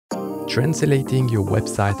Translating your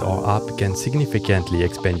website or app can significantly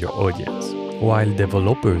expand your audience. While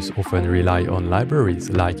developers often rely on libraries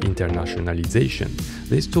like internationalization,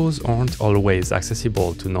 these tools aren't always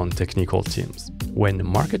accessible to non-technical teams. When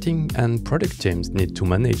marketing and product teams need to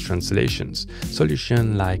manage translations,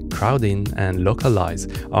 solutions like Crowdin and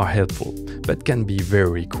Lokalize are helpful, but can be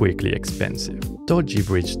very quickly expensive. Tolgee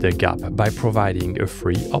bridged the gap by providing a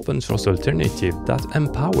free open-source alternative that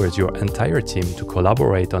empowers your entire team to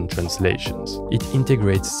collaborate on translations. It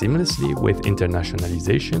integrates seamlessly with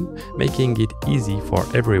internationalization, making it easy for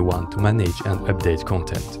everyone to manage and update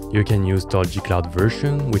content. You can use Tolgee Cloud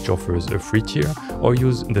version, which offers a free tier, or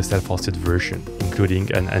use the self-hosted version,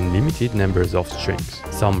 including an unlimited number of strings.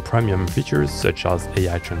 Some premium features, such as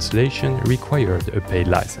AI translation, required a paid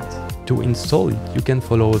license. To install it, you can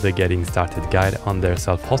follow the Getting Started guide on their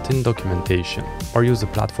self-hosting documentation, or use a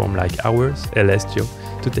platform like ours, Elestio,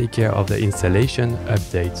 to take care of the installation,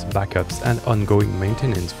 updates, backups, and ongoing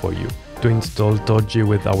maintenance for you. To install Tolgee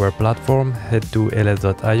with our platform, head to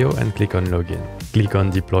ls.io and click on Login. Click on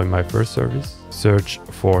Deploy My First Service, search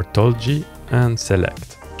for Tolgee, and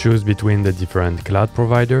select. Choose between the different cloud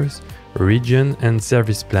providers, region, and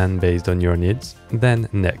service plan based on your needs, then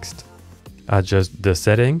Next. Adjust the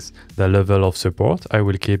settings, the level of support, I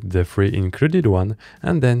will keep the free included one,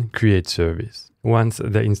 and then Create Service. Once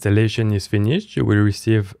the installation is finished, you will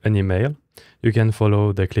receive an email. You can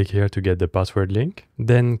follow the click here to get the password link.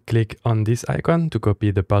 Then click on this icon to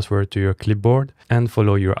copy the password to your clipboard and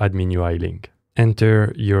follow your admin UI link.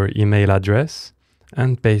 Enter your email address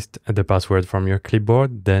and paste the password from your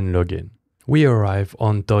clipboard, then log in. We arrive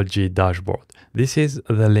on Tolgee dashboard. This is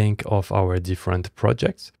the link of our different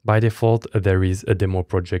projects. By default, there is a demo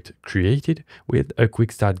project created with a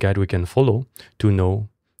quick start guide we can follow to know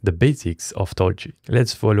the basics of Tolgee.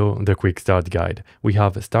 Let's follow the quick start guide. We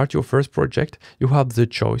have start your first project. You have the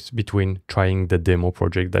choice between trying the demo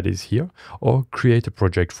project that is here or create a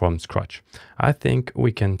project from scratch. I think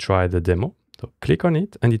we can try the demo. So click on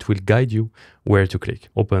it and it will guide you where to click.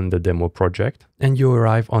 Open the demo project and you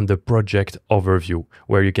arrive on the project overview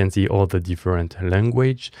where you can see all the different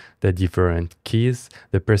language, the different keys,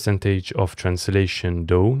 the percentage of translation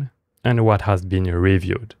done, and what has been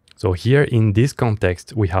reviewed. So here in this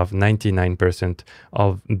context, we have 99%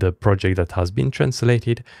 of the project that has been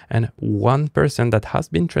translated and 1% that has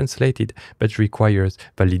been translated but requires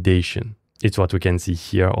validation. It's what we can see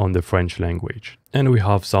here on the French language. And we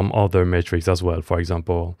have some other metrics as well. For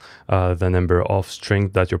example, the number of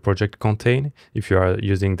strings that your project contain. If you are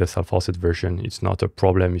using the self-hosted version, it's not a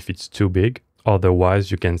problem if it's too big. Otherwise,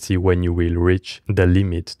 you can see when you will reach the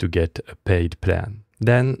limit to get a paid plan.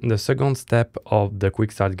 Then the second step of the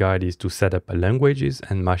quick start guide is to set up languages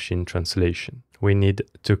and machine translation. We need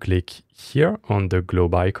to click here on the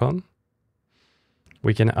globe icon.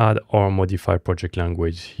 We can add or modify project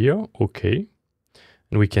language here, okay.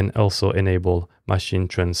 And we can also enable machine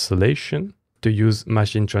translation to use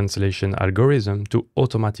machine translation algorithm to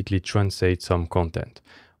automatically translate some content.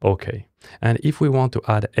 Okay. And if we want to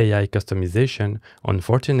add AI customization,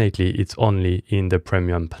 unfortunately, it's only in the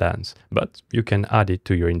premium plans, but you can add it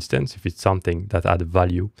to your instance if it's something that adds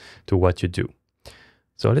value to what you do.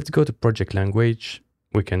 So let's go to project language.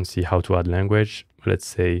 We can see how to add language. Let's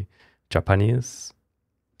say Japanese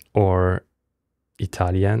or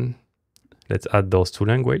Italian. Let's add those two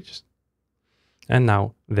languages. And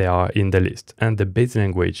now they are in the list and the base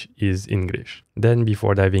language is English. Then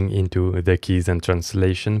before diving into the keys and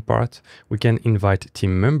translation part, we can invite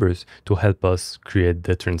team members to help us create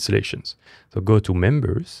the translations. So go to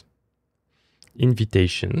members,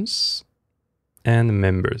 invitations, and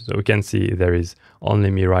members. So we can see there is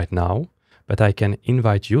only me right now, but I can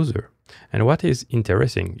invite user. And what is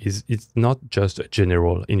interesting is it's not just a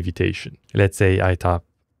general invitation. Let's say I tap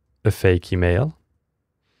a fake email.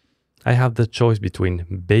 I have the choice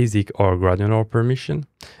between basic or granular permission,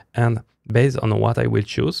 and based on what I will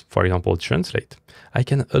choose, for example, translate, I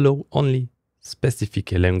can allow only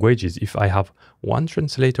specific languages. If I have one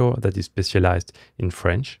translator that is specialized in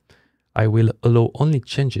French, I will allow only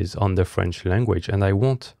changes on the French language and I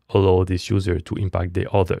won't allow this user to impact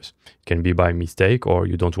the others. It can be by mistake or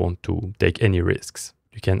you don't want to take any risks.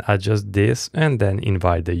 You can adjust this and then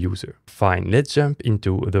invite the user. Fine, let's jump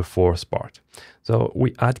into the fourth part. So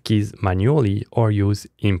we add keys manually or use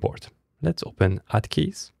import. Let's open add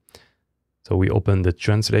keys. So we open the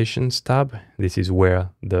translations tab. This is where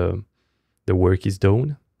the work is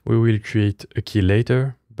done. We will create a key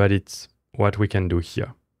later, but it's what we can do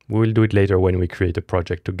here. We will do it later when we create a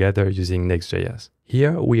project together using Next.js.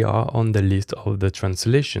 Here we are on the list of the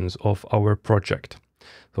translations of our project.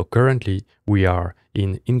 So currently we are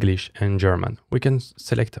in English and German. We can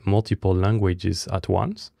select multiple languages at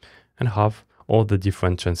once and have all the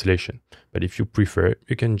different translation. But if you prefer,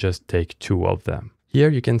 you can just take 2 of them. Here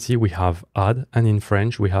you can see we have add, and in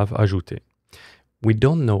French we have ajouter. We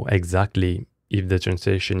don't know exactly if the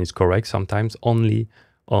translation is correct, sometimes only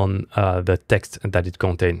on the text that it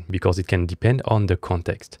contains, because it can depend on the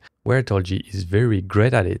context. Where Tolgee is very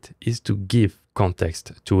great at it is to give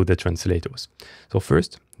context to the translators. So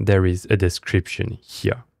first, there is a description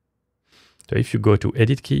here. So if you go to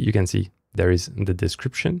edit key, you can see there is the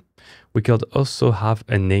description. We could also have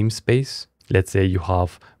a namespace. Let's say you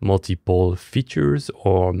have multiple features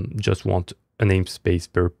or just want a namespace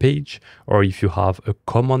per page, or if you have a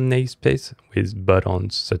common namespace with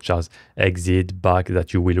buttons such as exit, back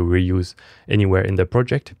that you will reuse anywhere in the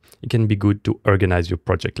project, it can be good to organize your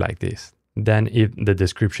project like this. Then if the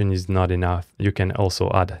description is not enough, you can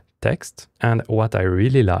also add text. And what I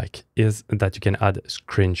really like is that you can add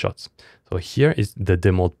screenshots. So here is the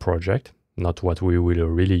demo project, not what we will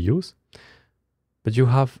really use, but you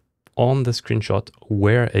have on the screenshot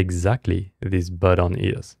where exactly this button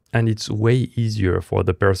is. And it's way easier for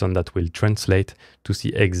the person that will translate to see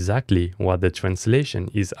exactly what the translation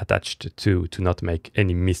is attached to not make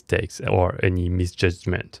any mistakes or any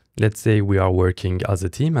misjudgment. Let's say we are working as a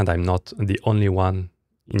team and I'm not the only one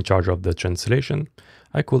in charge of the translation.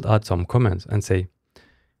 I could add some comments and say,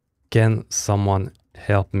 can someone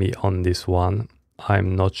help me on this one?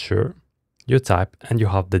 I'm not sure. You type and you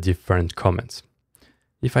have the different comments.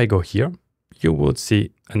 If I go here, you would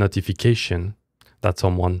see a notification that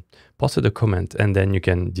someone posted a comment, and then you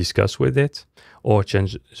can discuss with it or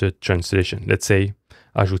change the translation. Let's say,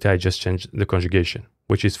 ajouter, I just changed the conjugation,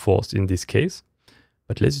 which is false in this case,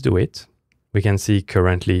 but let's do it. We can see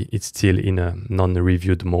currently it's still in a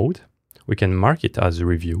non-reviewed mode. We can mark it as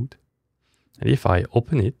reviewed. And if I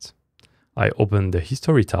open it, I open the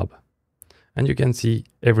history tab, and you can see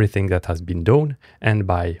everything that has been done and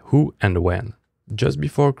by who and when. Just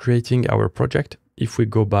before creating our project, if we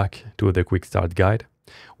go back to the quick start guide,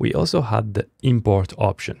 we also had the import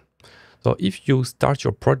option. So if you start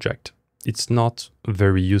your project, it's not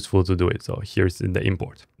very useful to do it. So here's the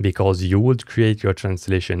import, because you would create your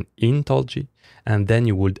translation in Tolgee and then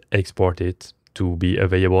you would export it to be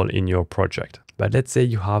available in your project. But let's say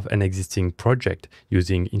you have an existing project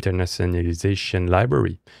using internationalization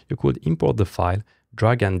library. You could import the file,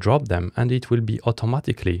 drag and drop them, and it will be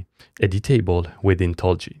automatically editable within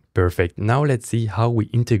Tolgee. Perfect. Now let's see how we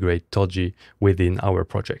integrate Tolgee within our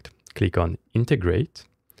project. Click on integrate.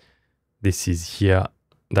 This is here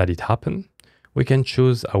that it happened. We can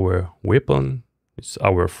choose our weapon, it's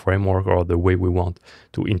our framework or the way we want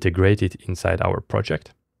to integrate it inside our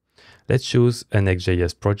project. Let's choose an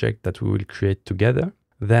Next.js project that we will create together.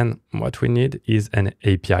 Then what we need is an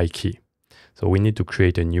API key. So we need to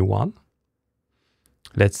create a new one.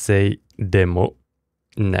 Let's say demo.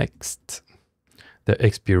 Next, the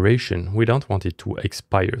expiration, we don't want it to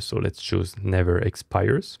expire, so let's choose never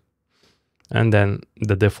expires. And then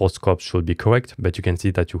the default scope should be correct, but you can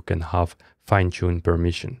see that you can have fine-tune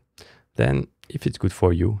permission. Then if it's good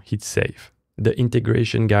for you, hit save. The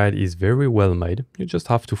integration guide is very well made. You just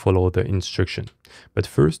have to follow the instruction. But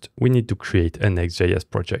first, we need to create a Next.js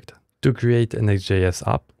project. To create a Next.js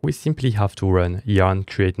app, we simply have to run yarn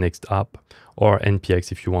create next app or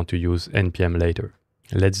npx if you want to use npm later.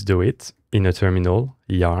 Let's do it. In a terminal,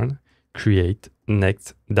 yarn create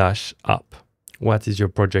next-app. What is your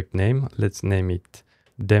project name? Let's name it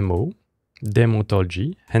demo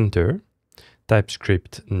Tolgee, enter.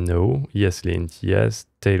 TypeScript, no. ESLint, yes.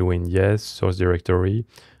 Tailwind, yes. Source directory.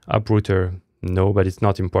 Uprooter, no, but it's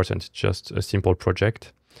not important. Just a simple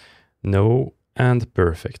project. No, and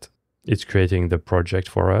perfect. It's creating the project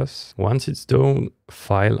for us. Once it's done,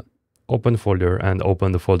 file, open folder, and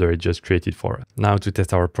open the folder it just created for us. Now to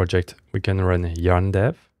test our project, we can run yarn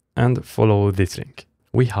dev and follow this link.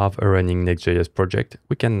 We have a running Next.js project.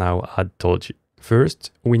 We can now add Tolgee.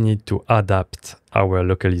 First, we need to adapt our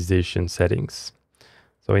localization settings.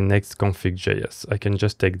 So in next config.js, I can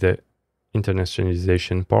just take the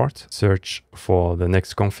internationalization part, search for the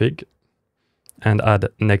next config, and add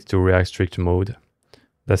next to React strict mode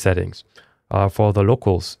the settings. For the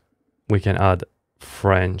locals, we can add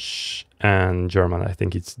French and German. I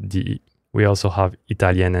think it's DE. We also have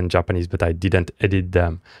Italian and Japanese, but I didn't edit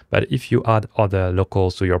them. But if you add other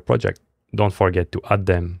locals to your project, don't forget to add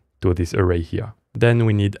them to this array here. Then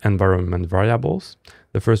we need environment variables.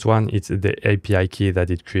 The first one is the API key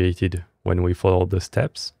that it created when we follow the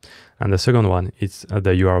steps. And the second one is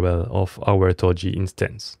the URL of our Tolgee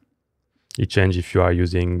instance. It changes if you are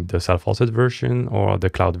using the self-hosted version or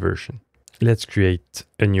the cloud version. Let's create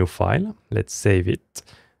a new file. Let's save it.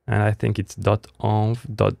 And I think it's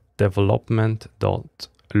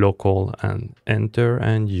 .env.development.local and enter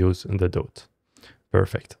and use the dot.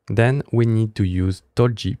 Perfect. Then we need to use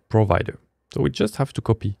Tolgee provider. So we just have to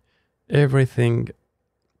copy everything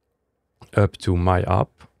up to my app,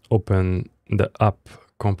 open the app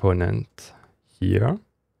component here,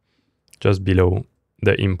 just below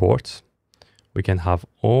the imports. We can have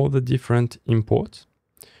all the different imports.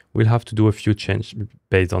 We'll have to do a few changes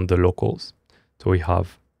based on the locals. So we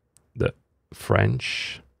have the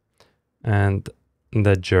French and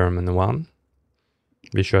the German one.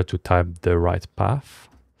 Be sure to type the right path.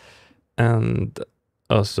 And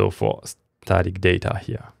also for static data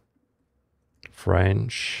here,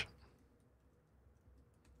 French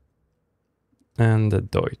and the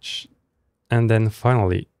Deutsch. And then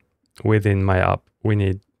finally, within my app, we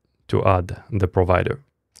need to add the provider.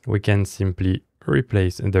 We can simply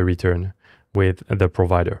replace the return with the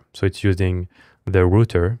provider. So it's using the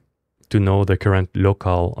router to know the current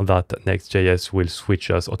local that Next.js will switch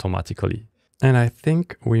us automatically. And I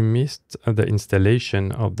think we missed the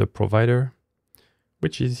installation of the provider,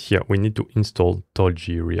 which is here. We need to install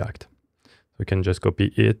Tolgee React. We can just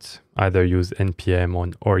copy it, either use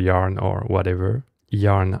npm or yarn or whatever.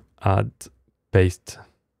 Yarn add, paste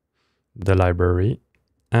the library,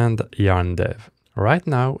 and yarn dev. Right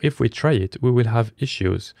now, if we try it, we will have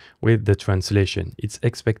issues with the translation. It's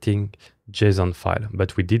expecting JSON file,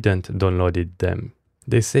 but we didn't download them.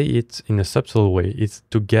 They say it in a subtle way. It's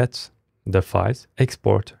to get the files,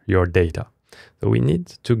 export your data. So we need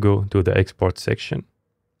to go to the export section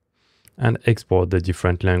and export the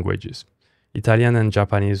different languages. Italian and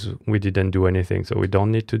Japanese, we didn't do anything, so we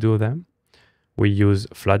don't need to do them. We use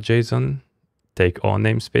flat JSON, take all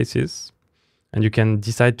namespaces, and you can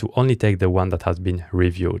decide to only take the one that has been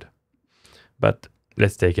reviewed. But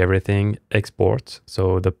let's take everything, export.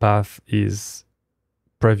 So the path is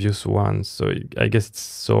previous one, so I guess it's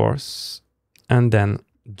source, and then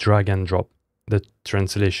drag and drop the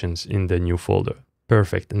translations in the new folder.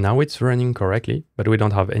 Perfect. Now it's running correctly, but we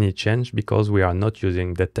don't have any change because we are not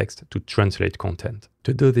using the text to translate content.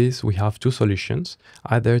 To do this, we have two solutions,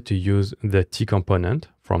 either to use the T component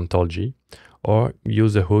from Tolgee or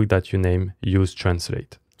use a hook that you name use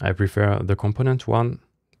translate. I prefer the component one,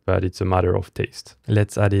 but it's a matter of taste.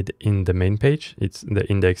 Let's add it in the main page. It's the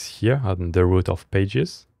index here on the root of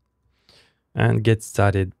pages. And get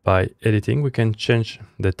started by editing. We can change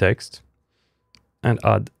the text and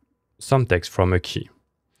add some text from a key.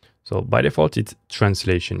 So by default, it's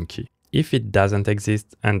translation key. If it doesn't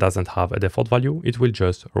exist and doesn't have a default value, it will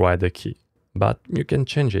just write the key. But you can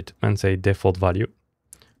change it and say default value.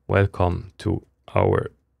 Welcome to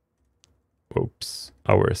our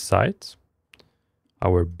site,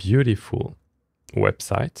 our beautiful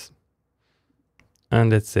website.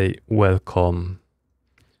 And let's say welcome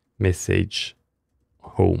message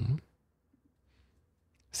home.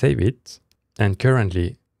 Save it. And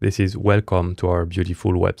currently, this is welcome to our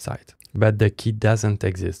beautiful website. But the key doesn't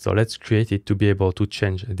exist. So let's create it to be able to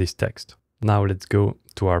change this text. Now let's go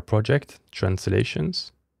to our project,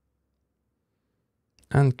 translations,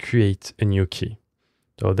 and create a new key.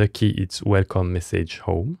 So the key is welcome message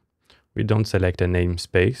home. We don't select a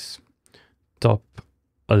namespace. Top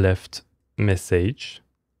left message.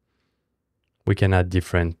 We can add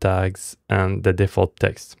different tags and the default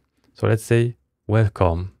text. So let's say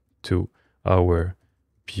welcome to our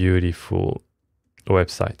beautiful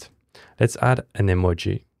website. Let's add an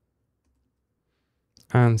emoji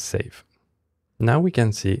and save. Now we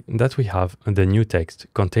can see that we have the new text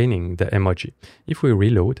containing the emoji. If we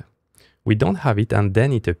reload, we don't have it and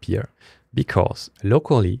then it appears because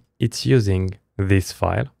locally it's using this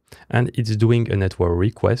file and it's doing a network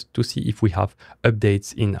request to see if we have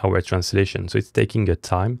updates in our translation. So it's taking a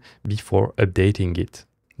time before updating it.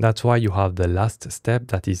 That's why you have the last step,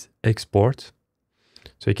 that is export.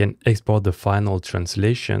 So you can export the final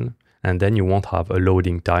translation and then you won't have a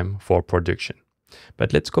loading time for production.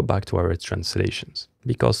 But let's go back to our translations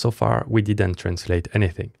because so far we didn't translate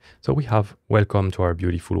anything. So we have welcome to our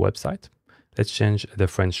beautiful website. Let's change the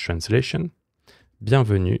French translation.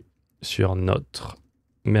 Bienvenue sur notre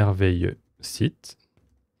merveilleux site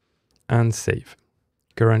and save.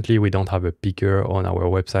 Currently, we don't have a picker on our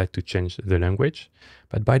website to change the language,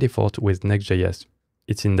 but by default with Next.js,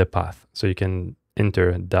 it's in the path. So you can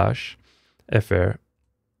enter -fr,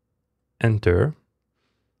 enter,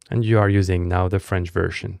 and you are using now the French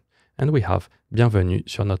version. And we have Bienvenue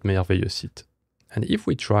sur notre merveilleux site. And if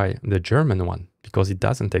we try the German one, because it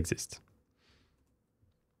doesn't exist,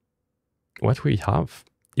 what we have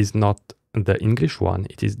is not the English one,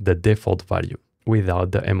 it is the default value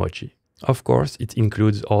without the emoji. Of course, it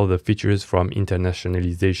includes all the features from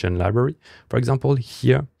internationalization library. For example,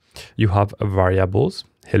 here you have variables,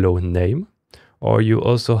 hello name, or you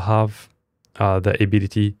also have the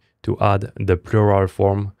ability to add the plural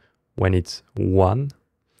form when it's one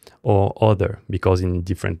or other, because in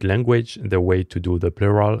different language, the way to do the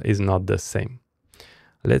plural is not the same.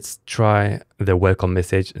 Let's try the welcome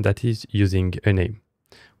message that is using a name.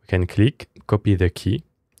 We can click, copy the key,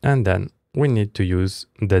 and then we need to use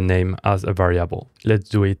the name as a variable. Let's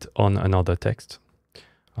do it on another text.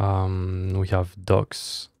 We have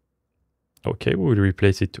docs. Okay, we will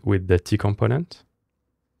replace it with the T component.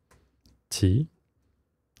 T,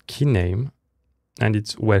 key name, and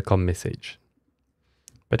it's welcome message.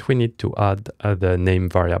 But we need to add the name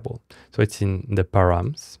variable. So it's in the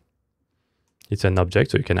params. It's an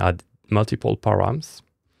object, so you can add multiple params.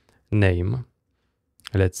 Name,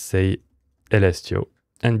 let's say Elestio.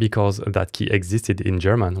 And because that key existed in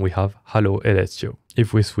German, we have Hello Elestio.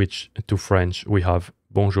 If we switch to French, we have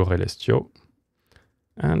Bonjour Elestio.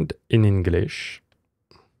 And in English,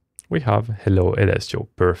 we have Hello Elestio.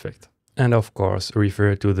 Perfect. And of course,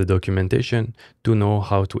 refer to the documentation to know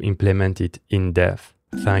how to implement it in depth.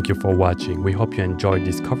 Thank you for watching. We hope you enjoyed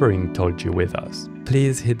discovering Tolgee with us.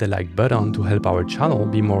 Please hit the like button to help our channel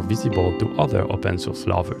be more visible to other open source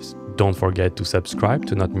lovers. Don't forget to subscribe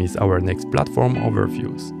to not miss our next platform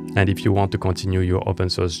overviews. And if you want to continue your open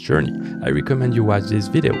source journey, I recommend you watch this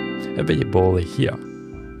video, available here.